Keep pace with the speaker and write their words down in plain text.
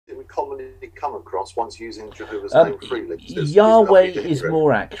commonly come across once using Jehovah's name freely? Yahweh is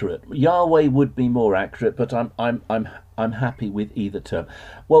more accurate. Yahweh would be more accurate, but I'm happy with either term.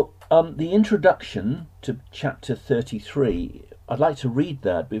 Well, the introduction to chapter 33, I'd like to read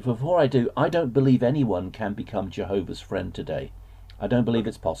that, but before I do, I don't believe anyone can become Jehovah's friend today. I don't believe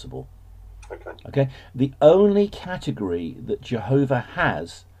it's possible. Okay. Okay? The only category that Jehovah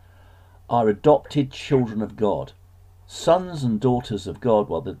has are adopted children of God. Sons and daughters of God,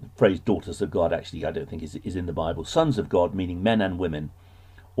 well, the phrase daughters of God actually I don't think is in the Bible. Sons of God meaning men and women,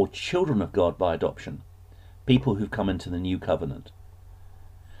 or children of God by adoption, people who've come into the new covenant.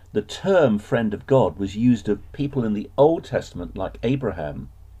 The term friend of God was used of people in the Old Testament like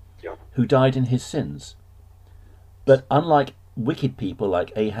Abraham, who died in his sins. But unlike wicked people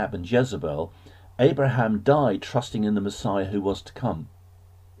like Ahab and Jezebel, Abraham died trusting in the Messiah who was to come.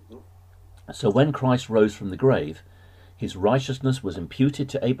 So when Christ rose from the grave, his righteousness was imputed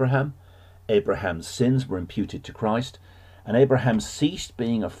to Abraham, Abraham's sins were imputed to Christ, and Abraham ceased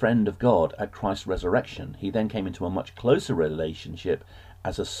being a friend of God at Christ's resurrection. He then came into a much closer relationship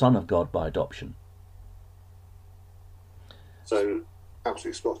as a son of God by adoption. So,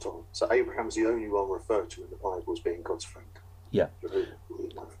 absolutely spot on. So Abraham's the only one referred to in the Bible as being God's friend. Yeah.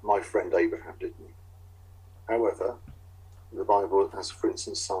 My friend Abraham, didn't he? However, the Bible, as for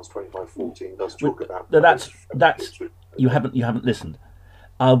instance Psalms 25:14, does talk about that's you haven't listened.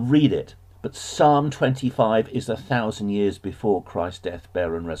 I'll read it. But Psalm 25 is 1,000 years before Christ's death,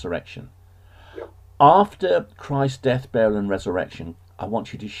 burial, and resurrection. Yep. After Christ's death, burial, and resurrection, I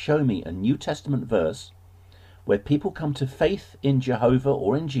want you to show me a New Testament verse where people come to faith in Jehovah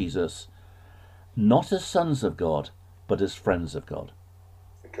or in Jesus, not as sons of God, but as friends of God.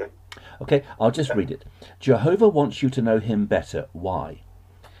 Okay, I'll just read it. Jehovah wants you to know him better. Why?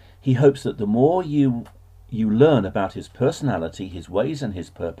 He hopes that the more you learn about his personality, his ways, and his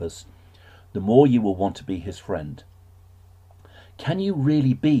purpose, the more you will want to be his friend. Can you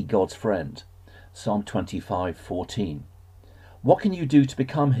really be God's friend? Psalm 25:14. What can you do to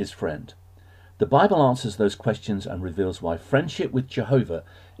become his friend? The Bible answers those questions and reveals why friendship with Jehovah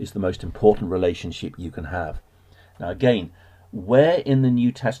is the most important relationship you can have. Now again, where in the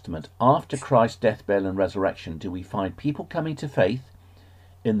New Testament, after Christ's death, burial, and resurrection, do we find people coming to faith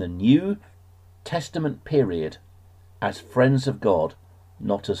in the New Testament period as friends of God,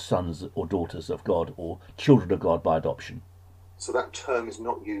 not as sons or daughters of God or children of God by adoption? So that term is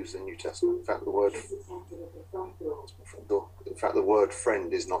not used in the New Testament. In fact, the word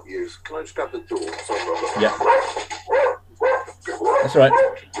friend is not used. Can I just grab the door? Sorry, Robert. Yeah. That's all right.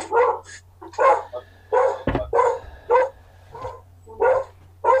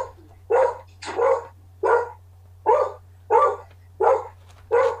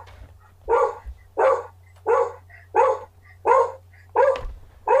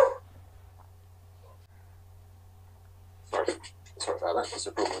 Sorry about that. There's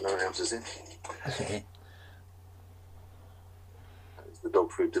a problem when no one else is in. That's okay. It's the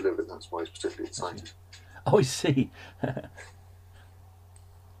dog food delivered. That's why he's particularly excited. Oh, I see. Where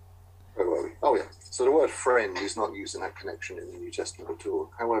were we? Oh, yeah. So the word friend is not used in that connection in the New Testament at all.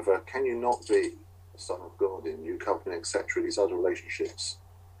 However, can you not be a son of God in New Covenant, etc., these other relationships,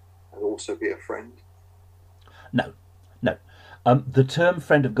 and also be a friend? No. The term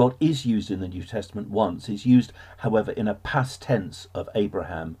friend of God is used in the New Testament once. It's used, however, in a past tense of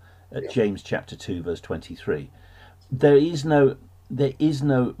Abraham at James chapter 2, verse 23. There is no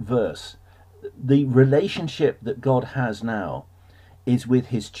verse. The relationship that God has now is with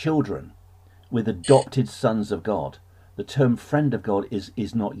his children, with adopted sons of God. The term friend of God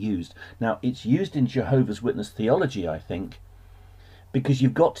is not used. Now, it's used in Jehovah's Witness theology, I think, because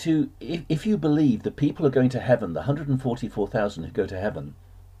you've got to, if you believe the people are going to heaven, the 144,000 who go to heaven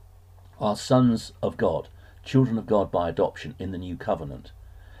are sons of God, children of God by adoption in the new covenant,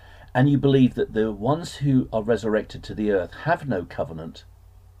 and you believe that the ones who are resurrected to the earth have no covenant,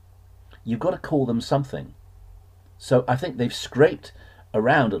 you've got to call them something. So I think they've scraped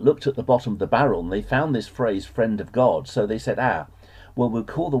around and looked at the bottom of the barrel and they found this phrase, friend of God. So they said, well, we'll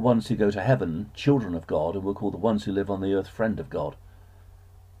call the ones who go to heaven children of God, and we'll call the ones who live on the earth friend of God.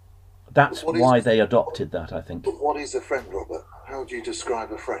 That's why they adopted that, I think. But what is a friend, Robert? How do you describe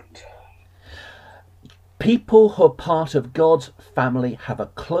a friend? People who are part of God's family have a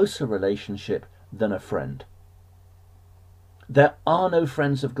closer relationship than a friend. There are no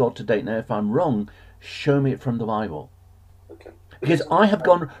friends of God to date. Now, if I'm wrong, show me it from the Bible. Okay. Because I have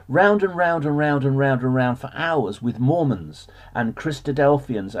gone round and round and round and round and round for hours with Mormons and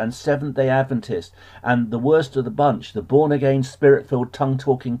Christadelphians and Seventh-day Adventists and the worst of the bunch, the born-again, spirit-filled,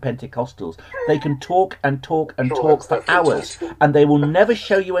 tongue-talking Pentecostals. They can talk and talk and talk for hours, and they will never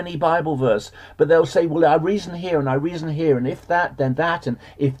show you any Bible verse, but they'll say, well, I reason here and I reason here, and if that, then that, and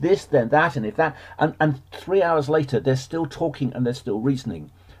if this, then that, and if that. And 3 hours later, they're still talking and they're still reasoning.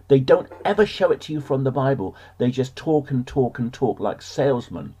 They don't ever show it to you from the Bible. They just talk and talk and talk like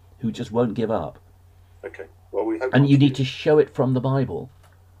salesmen who just won't give up. Okay. Well, we hope. And you need to show it from the Bible.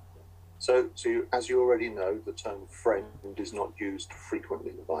 So as you already know, the term friend is not used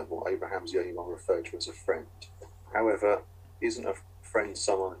frequently in the Bible. Abraham's the only one referred to as a friend. However, isn't a friend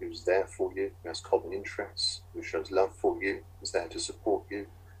someone who's there for you, who has common interests, who shows love for you, is there to support you?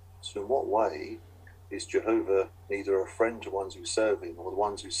 So in what way is Jehovah neither a friend to ones who serve him or the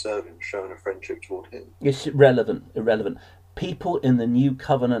ones who serve him showing a friendship toward him? It's irrelevant. People in the new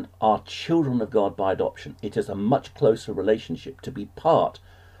covenant are children of God by adoption. It is a much closer relationship to be part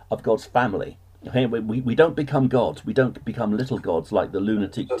of God's family. Okay, we don't become gods. We don't become little gods like the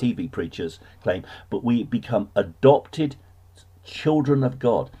lunatic TV preachers claim, but we become adopted children of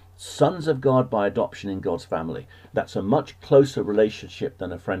God, sons of God by adoption in God's family. That's a much closer relationship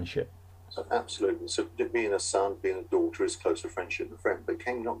than a friendship. So absolutely. So being a son, being a daughter is closer friendship than a friend. But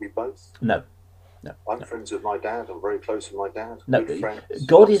can you not be both? No. I'm friends with my dad. I'm very close with my dad. No. Good friends.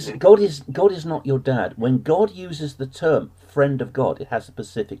 God is not your dad. When God uses the term friend of God, it has a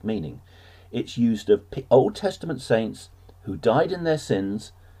specific meaning. It's used of Old Testament saints who died in their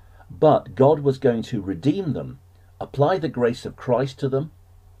sins, but God was going to redeem them, apply the grace of Christ to them,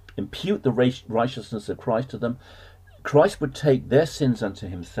 impute the righteousness of Christ to them. Christ would take their sins unto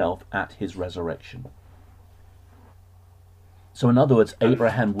himself at his resurrection. So in other words,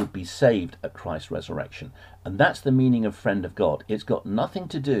 Abraham would be saved at Christ's resurrection. And that's the meaning of friend of God. It's got nothing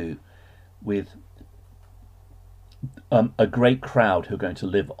to do with a great crowd who are going to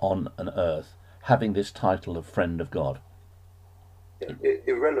live on an earth having this title of friend of God.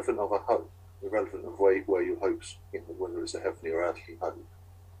 Irrelevant of a hope, irrelevant of where your hopes, whether it's a heavenly or earthly hope.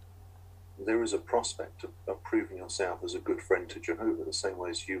 There is a prospect of proving yourself as a good friend to Jehovah, the same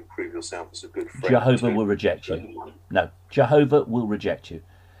way as you prove yourself as a good friend. Jehovah will reject you. No, Jehovah will reject you.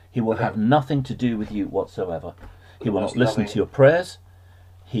 He will have nothing to do with you whatsoever. He will not listen to your prayers.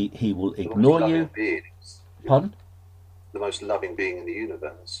 He will ignore you. Pardon? The most loving being in the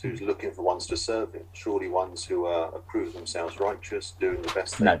universe, who's looking for ones to serve him. Surely ones who prove themselves righteous, doing the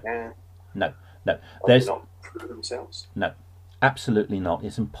best they can. No. There's not prove themselves. No, absolutely not.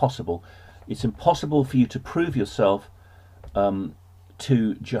 It's impossible. It's impossible for you to prove yourself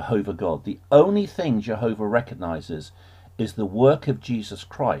to Jehovah God. The only thing Jehovah recognizes is the work of Jesus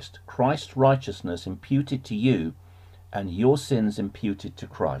Christ, Christ's righteousness imputed to you and your sins imputed to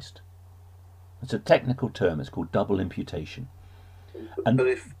Christ. It's a technical term. It's called double imputation. And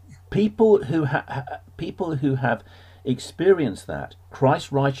people who have experienced that,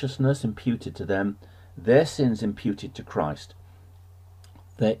 Christ's righteousness imputed to them, their sins imputed to Christ,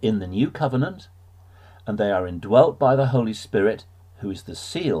 they're in the new covenant, and they are indwelt by the Holy Spirit, who is the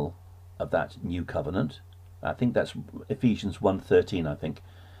seal of that new covenant. I think that's Ephesians 1:13, I think.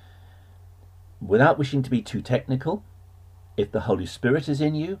 Without wishing to be too technical, if the Holy Spirit is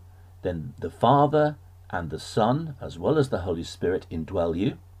in you, then the Father and the Son, as well as the Holy Spirit, indwell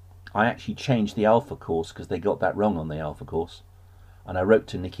you. I actually changed the Alpha course because they got that wrong on the Alpha course. And I wrote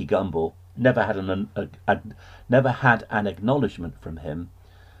to Nicky Gumbel, never had an acknowledgement from him.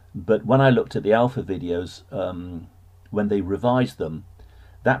 But when I looked at the Alpha videos, when they revised them,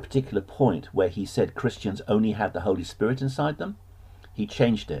 that particular point where he said Christians only had the Holy Spirit inside them, he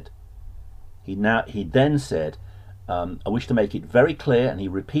changed it. He then said, I wish to make it very clear, and he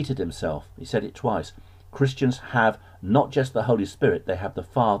repeated himself. He said it twice. Christians have not just the Holy Spirit, they have the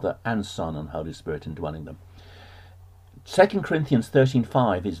Father and Son and Holy Spirit indwelling them. 2 Corinthians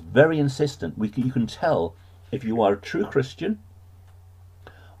 13:5 is very insistent. You can tell if you are a true Christian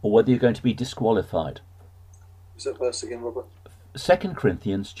or whether you're going to be disqualified. Is that verse again, Robert? 2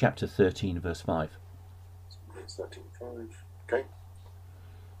 Corinthians chapter 13, verse 5. 13:5. Okay.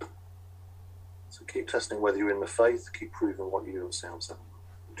 So keep testing whether you're in the faith, keep proving what you yourselves are.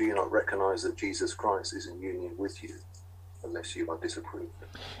 Do you not recognise that Jesus Christ is in union with you, unless you are disapproved?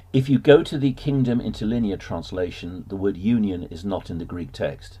 If you go to the Kingdom Interlinear translation, the word union is not in the Greek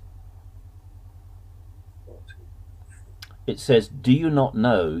text. It says, do you not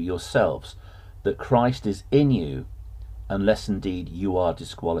know yourselves that Christ is in you, unless indeed you are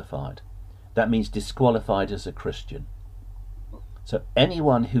disqualified? That means disqualified as a Christian. So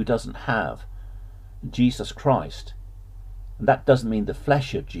anyone who doesn't have Jesus Christ, And that doesn't mean the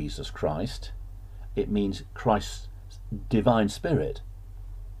flesh of Jesus Christ. It means Christ's divine spirit,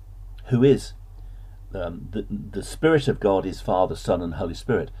 who is the Spirit of God is Father, Son and Holy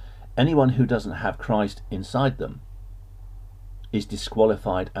Spirit. Anyone who doesn't have Christ inside them is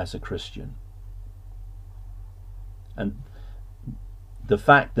disqualified as a Christian. And the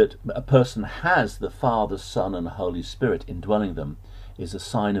fact that a person has the Father, Son and Holy Spirit indwelling them is a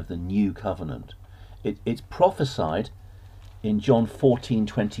sign of the new covenant. It's prophesied in John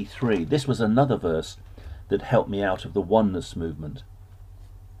 14:23. This was another verse that helped me out of the oneness movement,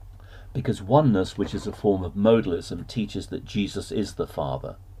 because oneness, which is a form of modalism, teaches that Jesus is the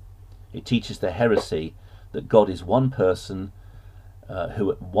Father. It teaches the heresy that God is one person,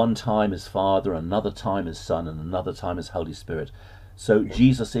 who at one time is Father, another time is Son, and another time is Holy Spirit. So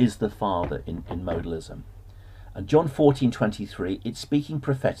Jesus is the Father in modalism. And John 14:23, it's speaking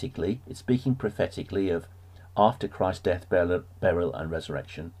prophetically. It's speaking prophetically of after Christ's death, burial, and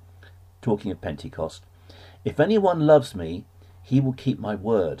resurrection, talking of Pentecost. If anyone loves me, he will keep my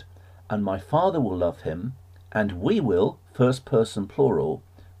word, and my Father will love him, and we will, first person plural,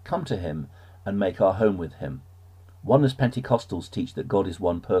 come to him and make our home with him. Oneness Pentecostals teach that God is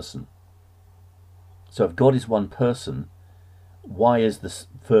one person. So if God is one person, why is the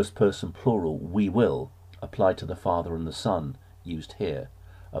first person plural, we will, applied to the Father and the Son used here,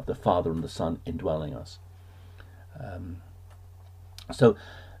 of the Father and the Son indwelling us? So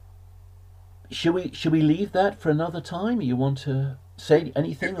should we leave that for another time? You want to say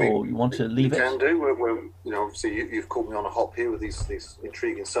anything, or you want to leave it? We can do. We're obviously you've caught me on a hop here with these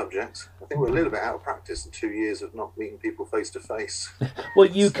intriguing subjects. I think we're a little bit out of practice in 2 years of not meeting people face to face. Well,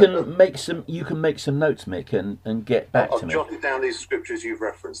 you can make some notes, Mick, and get back to me. I've jotted down these scriptures you've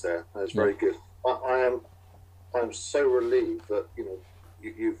referenced there. That's very good. I am so relieved that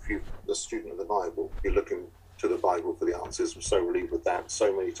you're a student of the Bible. You're looking to the Bible for the answers. I'm so relieved with that.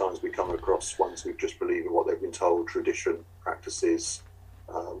 So many times we come across ones who just believe in what they've been told, tradition, practices.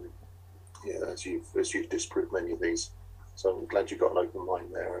 As you've disproved many of these. So I'm glad you've got an open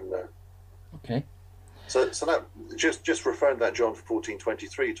mind there. And okay. So that just referring to that John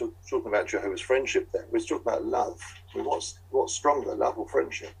 14:23, talking about Jehovah's friendship there. We're talking about love. I mean, what's stronger, love or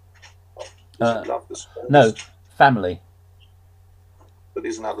friendship? Isn't love the strongest? No, family. But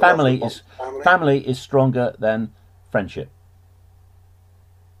isn't that the family is stronger than friendship?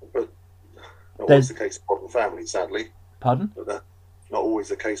 But not always the case of modern families, sadly. Pardon? But that's not always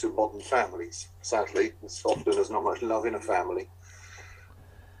the case of modern families, sadly. It's often there's not much love in a family.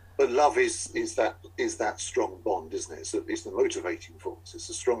 But love is that strong bond, isn't it? It's the motivating force. It's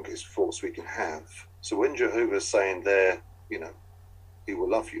the strongest force we can have. So when Jehovah's saying there, he will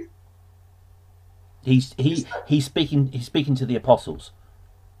love you. He's speaking to the apostles.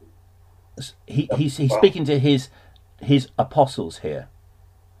 He's speaking to his apostles here.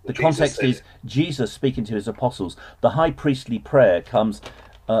 The context is Jesus speaking to his apostles. The high priestly prayer comes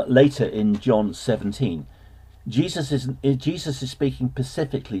later in John 17. Jesus is speaking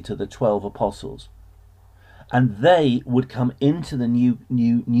specifically to the 12 apostles, and they would come into the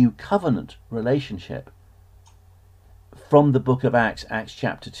new covenant relationship from the book of Acts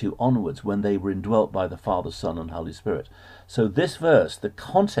chapter 2 onwards, when they were indwelt by the Father, Son and Holy Spirit. So this verse, the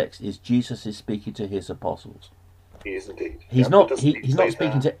context is Jesus is speaking to his apostles. He is indeed. He's not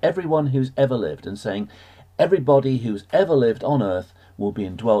speaking to everyone who's ever lived and saying everybody who's ever lived on earth will be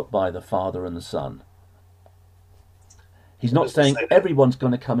indwelt by the Father and the Son. He's not saying everyone's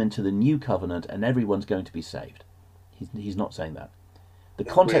going to come into the new covenant and everyone's going to be saved. He's not saying that. The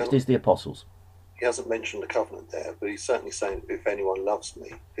context is the apostles. He hasn't mentioned the covenant there, but he's certainly saying, if anyone loves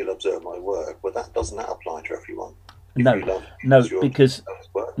me, he'll observe my word. Well, doesn't that apply to everyone?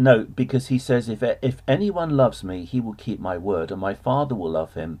 Because he says, if anyone loves me, he will keep my word, and my Father will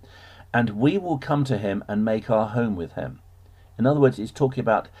love him, and we will come to him and make our home with him. In other words, it's talking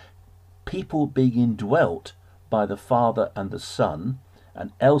about people being indwelt by the Father and the Son,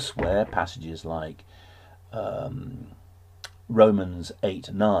 and elsewhere, passages like Romans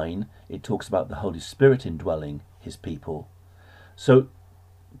 8:9, it talks about the Holy Spirit indwelling his people. So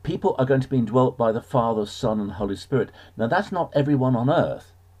people are going to be indwelt by the Father, Son and Holy Spirit. Now that's not everyone on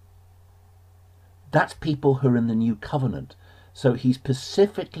earth. That's people who are in the new covenant. So he's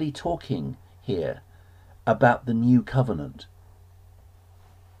specifically talking here about the new covenant.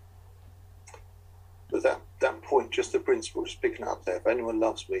 But that point, just the principle, just picking up there, if anyone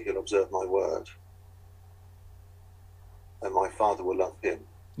loves me, he'll observe my word, and my Father will love him.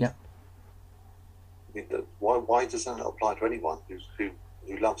 Yeah. I mean, why does that not apply to anyone who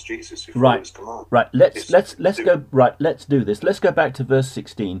who loves Jesus, who Right. follows his command. Right. Let's do this. Let's go back to verse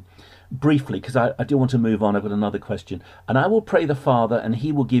 16 briefly, because I do want to move on. I've got another question. And I will pray the Father, and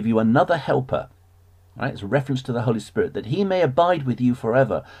he will give you another helper. Right? It's a reference to the Holy Spirit, that he may abide with you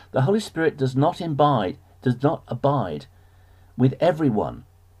forever. The Holy Spirit does not abide with everyone.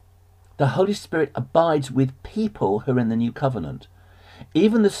 The Holy Spirit abides with people who are in the new covenant.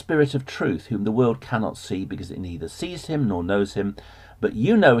 Even the Spirit of truth, whom the world cannot see, because it neither sees him nor knows him, but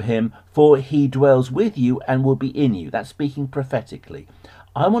you know him, for he dwells with you and will be in you. That's speaking prophetically.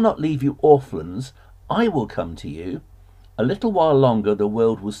 I will not leave you orphans. I will come to you. A little while longer the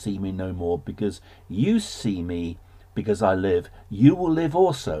world will see me no more, because you see me, because I live. You will live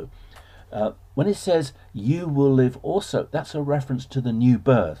also. When it says you will live also, that's a reference to the new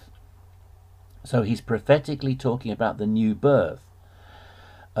birth. So he's prophetically talking about the new birth.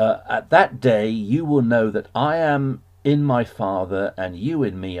 At that day you will know that I am in my Father, and you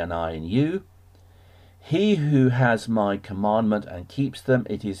in me, and I in you. He who has my commandment and keeps them,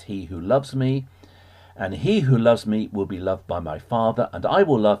 it is he who loves me. And he who loves me will be loved by my Father, and I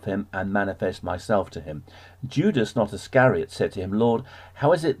will love him and manifest myself to him. Judas, not Iscariot, said to him, Lord,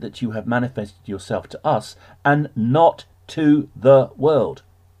 how is it that you have manifested yourself to us and not to the world?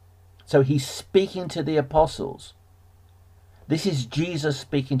 So he's speaking to the apostles. This is Jesus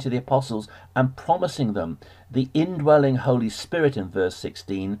speaking to the apostles and promising them the indwelling Holy Spirit in verse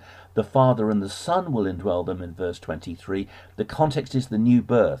 16. The Father and the Son will indwell them in verse 23. The context is the new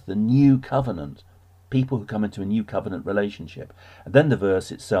birth, the new covenant. People who come into a new covenant relationship. And then the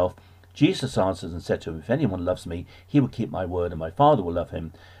verse itself, Jesus answered and said to him, if anyone loves me, he will keep my word, and my Father will love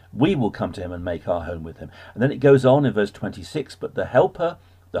him. We will come to him and make our home with him. And then it goes on in verse 26, but the Helper,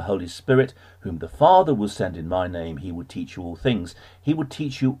 the Holy Spirit, whom the Father will send in my name, he will teach you all things. He will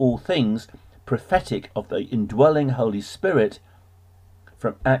teach you all things, prophetic of the indwelling Holy Spirit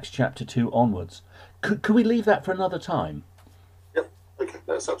from Acts chapter 2 onwards. Could we leave that for another time? Yep. Okay,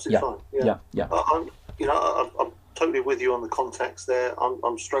 that's absolutely fine. Yeah. I'm totally with you on the context there.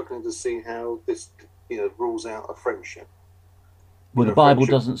 I'm struggling to see how this, rules out a friendship. Well, the Bible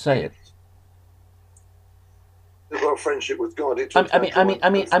doesn't say it. Well, friendship with God.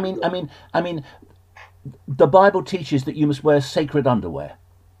 I mean, the Bible teaches that you must wear sacred underwear.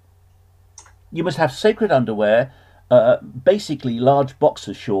 You must have sacred underwear, basically large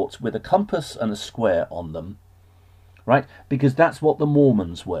boxer shorts with a compass and a square on them, right? Because that's what the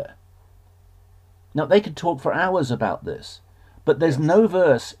Mormons wear. Now, they could talk for hours about this, but there's no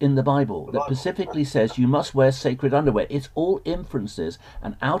verse in the Bible that specifically says you must wear sacred underwear. It's all inferences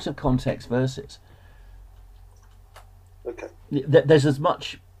and out of context verses. Okay. There's as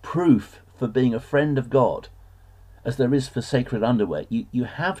much proof for being a friend of God as there is for sacred underwear. You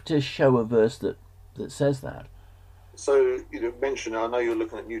have to show a verse that says that. So, mention, I know you're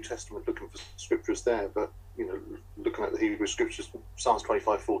looking at New Testament, looking for scriptures there, but, looking at the Hebrew scriptures, Psalms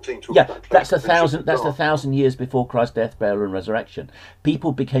 25:14. Yeah, that's 1,000 years before Christ's death, burial and resurrection.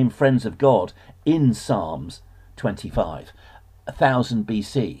 People became friends of God in Psalms 25, 1000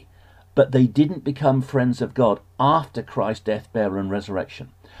 BC. But they didn't become friends of God after Christ's death, burial and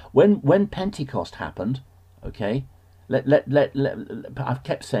resurrection. When Pentecost happened, okay, I've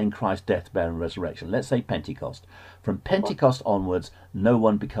kept saying Christ's death, burial and resurrection. Let's say Pentecost. From Pentecost onwards, no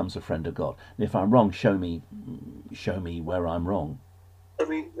one becomes a friend of God. And if I'm wrong, show me where I'm wrong. Let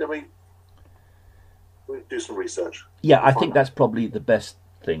me do some research. Yeah, I think that's probably the best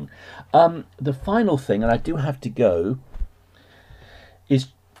thing. The final thing, and I do have to go, is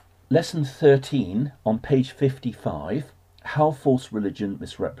Lesson 13 on page 55, How False Religion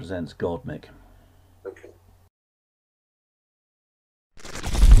Misrepresents God, Mick.